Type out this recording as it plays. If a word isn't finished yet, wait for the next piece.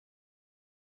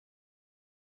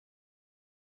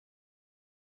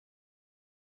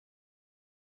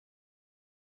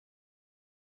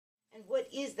And what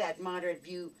is that moderate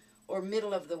view or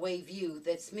middle of the way view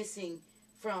that's missing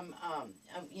from,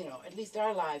 you know, at least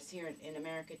our lives here in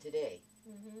America today?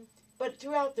 Mm-hmm. But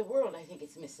throughout the world, I think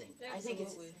it's missing.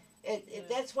 Absolutely. I think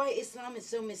that's why Islam is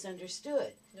so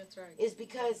misunderstood. That's right. Is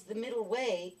because the middle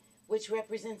way, which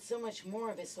represents so much more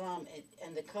of Islam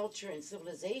and the culture and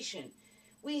civilization,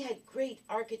 we had great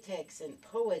architects and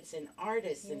poets and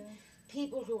artists and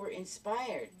people who were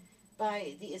inspired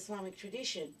by the Islamic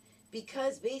tradition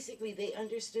because basically they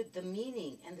understood the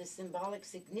meaning and the symbolic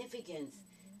significance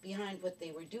behind what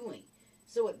they were doing.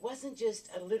 So it wasn't just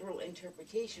a literal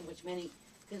interpretation, which many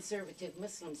conservative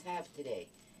Muslims have today.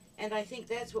 And I think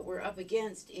that's what we're up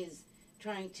against, is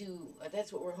trying to,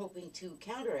 that's what we're hoping to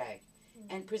counteract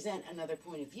and present another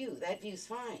point of view. That view's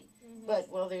fine, but,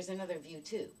 well, there's another view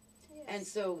too. Yes. And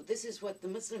so this is what the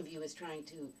Muslim view is trying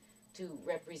to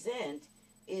represent,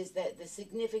 is that the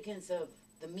significance of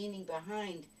the meaning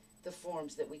behind the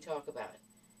forms that we talk about.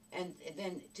 And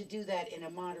then to do that in a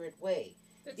moderate way.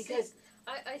 But Because see,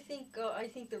 I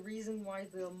think the reason why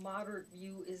the moderate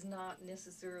view is not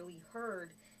necessarily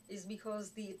heard is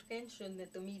because the attention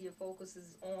that the media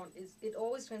focuses on is, it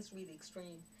always tends to be the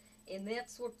extreme. And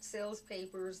that's what sells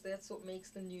papers, that's what makes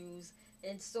the news.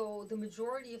 And so the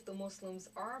majority of the Muslims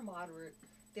are moderate.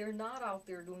 They're not out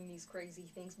there doing these crazy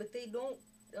things, but they don't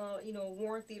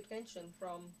warrant the attention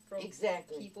from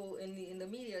exactly. people in the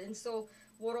media. And so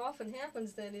what often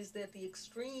happens then is that the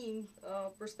extreme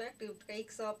perspective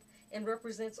takes up and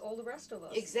represents all the rest of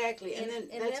us. Exactly. And then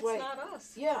that's why, not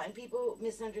us. Yeah, and people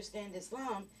misunderstand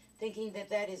Islam, thinking that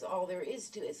that is all there is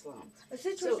to Islam. The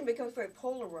situation becomes very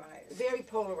polarized. Very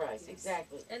polarized,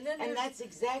 exactly. And then that's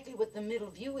exactly what the middle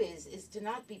view is to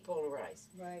not be polarized.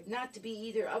 Right. Not to be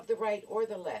either of the right or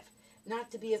the left.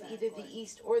 Not to be of either the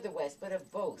east or the west, but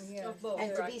of both. Yes. Of both,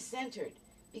 And right. to be centered.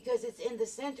 Because it's in the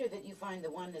center that you find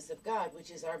the oneness of God,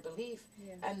 which is our belief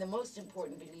and the most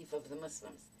important belief of the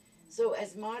Muslims. So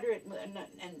as moderate,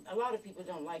 and a lot of people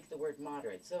don't like the word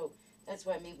moderate, so that's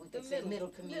why maybe we could say middle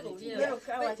community. Middle,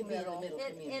 I like to be in the middle. middle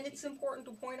community. And it's important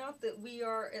to point out that we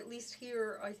are, at least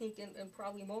here, I think, and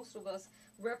probably most of us,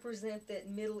 represent that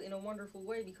middle in a wonderful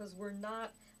way, because we're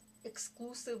not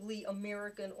exclusively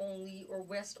American only or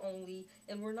West only,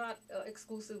 and we're not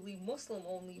exclusively Muslim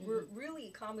only. We're really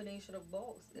a combination of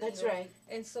both. That's right.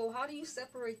 And so how do you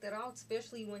separate that out,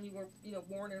 especially when you were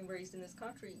born and raised in this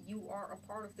country? You are a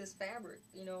part of this fabric,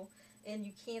 and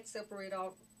you can't separate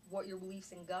out what your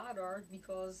beliefs in God are,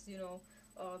 because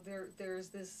there's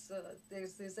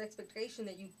this expectation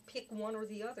that you pick one or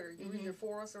the other. You're either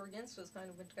for us or against us kind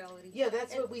of mentality. Yeah,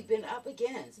 that's what we've been up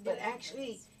against. But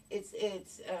actually,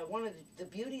 it's one of the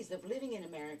beauties of living in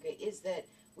America is that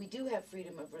we do have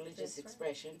freedom of religious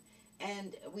expression,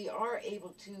 and we are able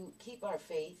to keep our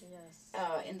faith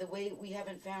in the way we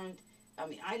haven't found. I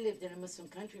mean, I lived in a Muslim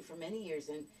country for many years,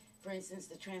 and for instance,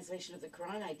 the translation of the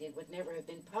Quran I did would never have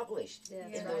been published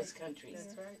in those countries.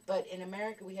 That's right. But in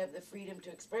America, we have the freedom to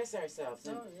express ourselves.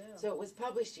 And so it was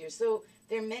published here. So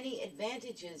there are many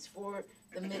advantages for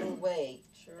the middle way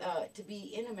to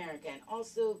be in America, and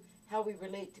also how we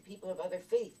relate to people of other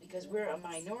faith, because we're a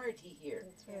minority here.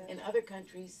 In other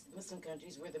countries, Muslim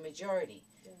countries, we're the majority.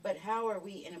 But how are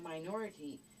we in a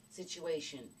minority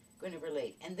situation going to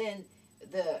relate? And then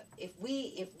if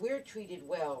we're treated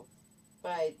well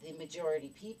by the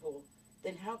majority people,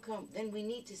 then how come? Then we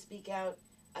need to speak out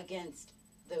against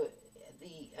the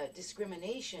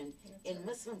discrimination in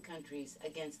Muslim countries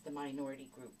against the minority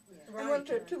group. I want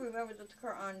to remember that the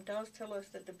Quran does tell us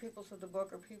that the peoples of the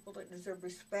book are people that deserve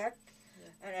respect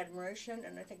and admiration,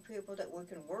 and I think people that we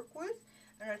can work with,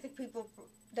 and I think people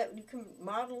that you can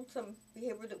model some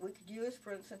behavior that we could use.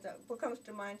 For instance, what comes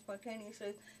to mind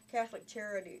spontaneously, Catholic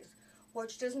Charities,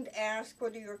 which doesn't ask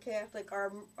whether you're Catholic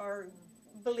or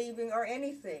believing or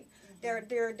anything. They're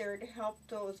there to help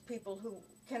those people who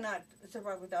cannot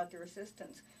survive without their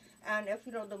assistance. And if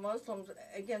the Muslims,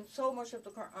 again, so much of the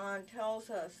Quran tells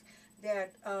us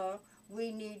that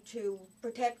we need to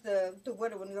protect the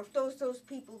widow and those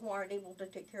people who aren't able to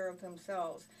take care of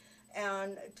themselves.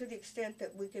 And to the extent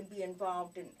that we can be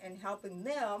involved in helping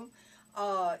them,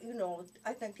 I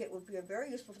think it would be a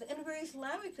very useful thing, and a very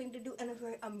Islamic thing to do, and a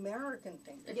very American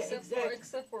thing to do.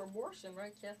 Except for abortion,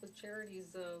 right? Catholic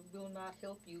Charities will not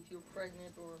help you if you're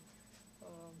pregnant or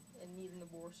and need an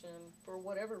abortion for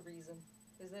whatever reason.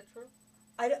 Is that true?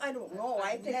 I don't know.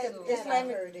 I think that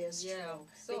Islamic heard is Yeah. true,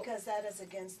 So- because that is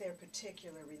against their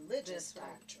particular religious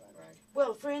doctrine. Right.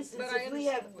 Well, for instance, But I if we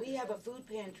understand have a food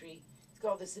pantry, it's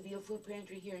called the Seville Food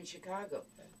Pantry here in Chicago.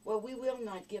 Well, we will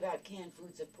not give out canned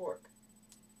foods of pork,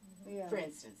 for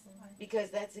instance, because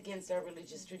that's against our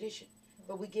religious tradition.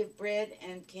 but we give bread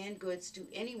and canned goods to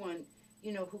anyone,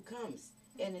 who comes.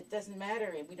 And it doesn't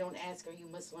matter, and we don't ask, are you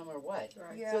Muslim or what?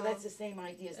 Right. Yeah. So that's the same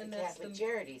idea as And the that's Catholic the-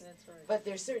 charities. That's right. But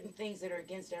there's certain things that are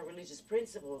against our religious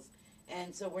principles,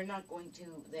 and so we're not going to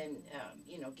then,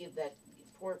 give that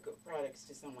pork products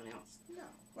to someone else. No.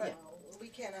 Right. No, we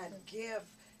cannot give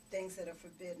things that are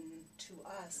forbidden to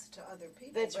us to other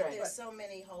people. That's but right. there's so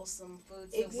many wholesome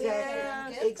foods Exactly. that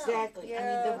we can give them. Exactly.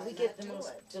 Yeah. We Why get not the do most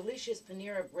it? delicious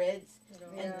panera breads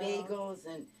and Yeah. bagels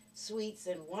and sweets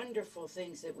and wonderful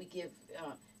things that we give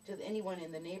to anyone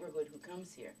in the neighborhood who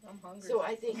comes here. I'm hungry. So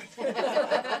I think,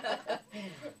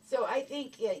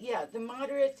 the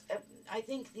moderate, I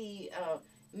think the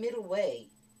middle way,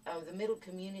 the middle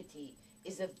community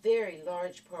is a very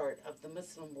large part of the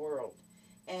Muslim world.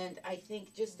 And I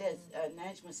think just as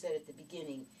Najma said at the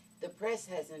beginning, the press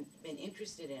hasn't been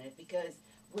interested in it because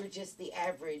we're just the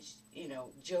average,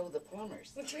 Joe the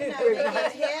plumbers. We're not We're making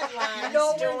not- headlines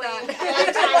No, we're doing not.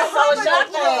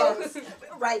 anti-social things.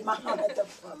 Right, Muhammad the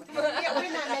plumber. Yeah,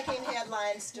 we're not making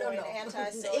headlines doing no.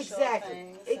 antisocial Exactly.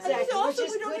 things. Exactly. And We're also,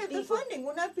 just we don't good have the people. funding.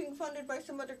 We're not being funded by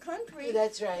some other country.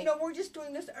 That's right. We're just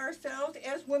doing this ourselves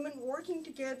as women working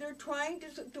together, trying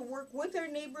to work with our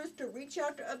neighbors, to reach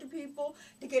out to other people,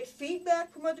 to get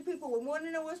feedback from other people. We want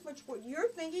to know as much what you're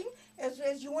thinking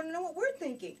as you want to know what we're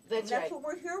thinking. That's and that's right. what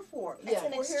we're here for. Yeah. It's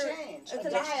an We're here- exchange, It's a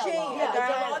an exchange, dialogue. Yeah, a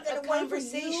dialogue, a and a way for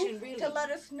conversation, you really. to let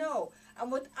us know.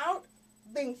 And without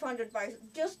being funded by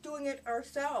just doing it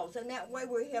ourselves, and that way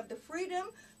we have the freedom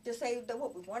to say that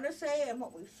what we want to say and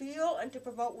what we feel, and to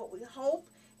promote what we hope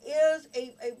is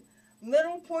a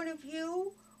middle point of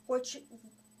view, which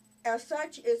as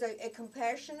such is a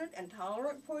compassionate and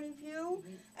tolerant point of view,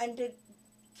 and to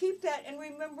keep that and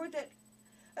remember that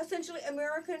essentially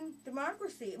American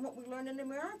democracy and what we learn in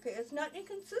America is not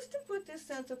inconsistent with this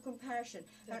sense of compassion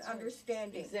That's and right.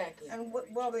 understanding Exactly. and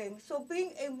well-being. So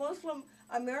being a Muslim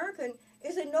American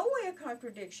is in no way a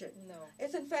contradiction. No.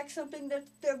 It's in fact something that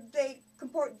they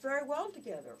comport very well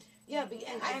together. Yeah,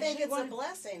 and I think actually it's a one,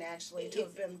 blessing, actually, to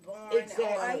have been born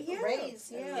Exactly. or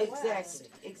raised in the West.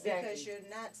 exactly, exactly. Because you're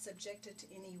not subjected to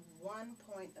any one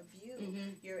point of view.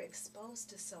 Mhm. You're exposed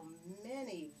to so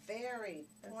many varied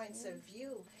points of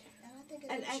view. And I think it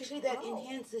And should actually that grow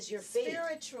enhances your faith.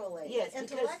 spiritually, Yes,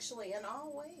 because- intellectually, in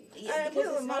all ways. Yeah, And because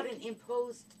we it's not were an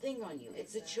imposed thing on you.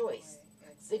 It's a choice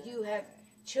Exactly. that you have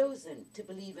chosen to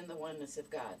believe in the oneness of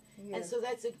God. And so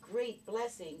that's a great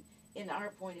blessing in our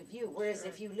point of view. Whereas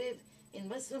if you live in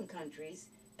Muslim countries,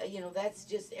 that's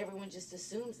just, everyone just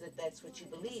assumes that that's what you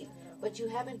believe. But you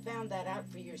haven't found that out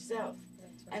for yourself.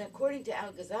 And according to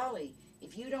Al-Ghazali,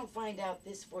 if you don't find out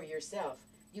this for yourself,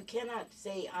 you cannot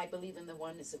say, I believe in the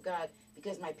oneness of God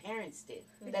because my parents did.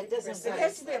 That doesn't It work.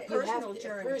 has to be a You You have personal to-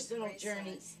 journey. a personal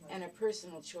journey Precisely. and a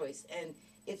personal choice. And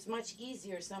it's much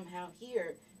easier somehow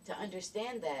here to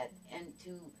understand that and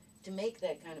to make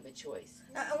that kind of a choice.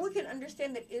 And we can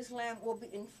understand that Islam will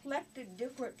be inflected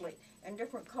differently in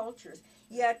different cultures.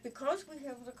 Yet, because we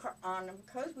have the Quran and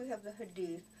because we have the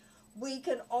Hadith, we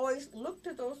can always look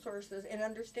to those sources and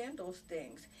understand those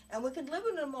things. And we can live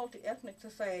in a multi-ethnic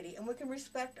society and we can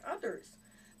respect others.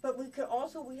 But we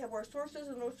have our sources,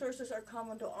 and those sources are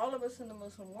common to all of us in the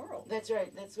Muslim world. That's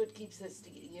right. That's what keeps us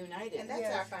united. And that's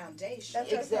Yes. our foundation.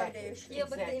 That's our Exactly. foundation. Yeah,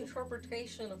 but the Exactly.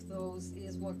 interpretation of those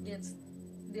is what gets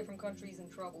different countries in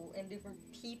trouble and different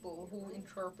people who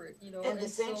interpret, and the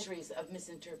so- centuries of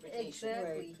misinterpretation.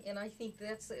 Exactly, and I think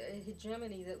that's a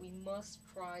hegemony that we must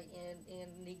try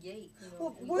and negate.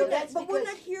 Well, We- we're that's not, but we're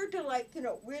because- not here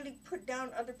to really put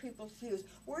down other people's views.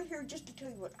 We're here just to tell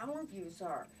you what our views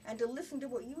are and to listen to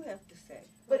what you have to say.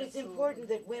 But it's Absolutely. important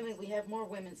that we have more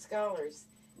women scholars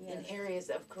in Yes. areas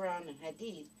of Quran and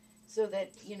Hadith, so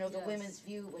that, the Yes. women's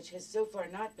view, which has so far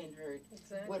not been heard,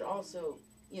 Exactly. would also,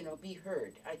 be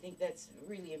heard. I think that's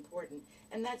really important.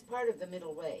 And that's part of the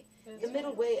middle way. That's The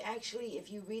middle right. way, actually, if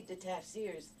you read the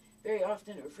tafsirs, very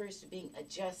often it refers to being a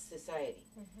just society.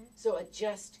 Mhm. So a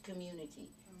just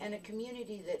community. And a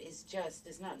community that is just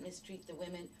does not mistreat the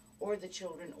women or the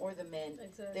children or the men.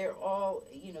 Exactly. They're all, Or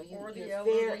the you're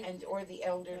fair elderly. or the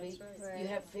elderly. That's right. You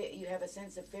have you have a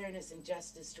sense of fairness and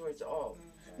justice towards all.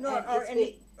 No, And or it's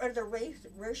any other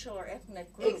racial or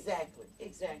ethnic group. Exactly.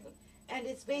 And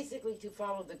it's basically to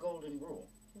follow the golden rule.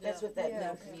 That's Yeah. what that Yeah,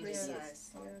 middle community is.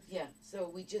 Precisely. Yeah. So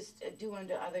we just do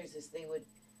unto others as they would,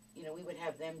 we would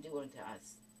have them do unto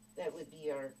us. That would be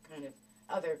our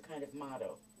other kind of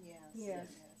motto. Yes. Yes.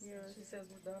 She says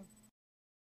we're done.